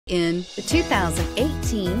in the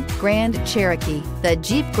 2018 Grand Cherokee. The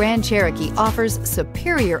Jeep Grand Cherokee offers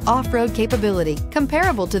superior off-road capability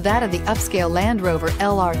comparable to that of the upscale Land Rover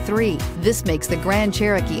LR3. This makes the Grand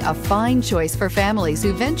Cherokee a fine choice for families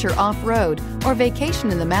who venture off-road or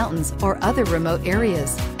vacation in the mountains or other remote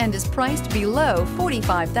areas, and is priced below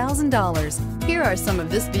 $45,000. Here are some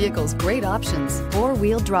of this vehicle's great options: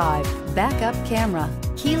 four-wheel drive, backup camera,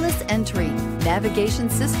 keyless entry, navigation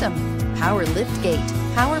system, power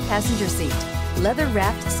liftgate, power passenger seat,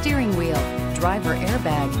 leather-wrapped steering wheel, driver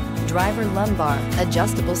airbag, driver lumbar,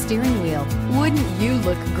 adjustable steering wheel. Wouldn't you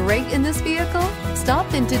look great in this vehicle?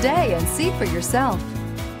 Stop in today and see for yourself.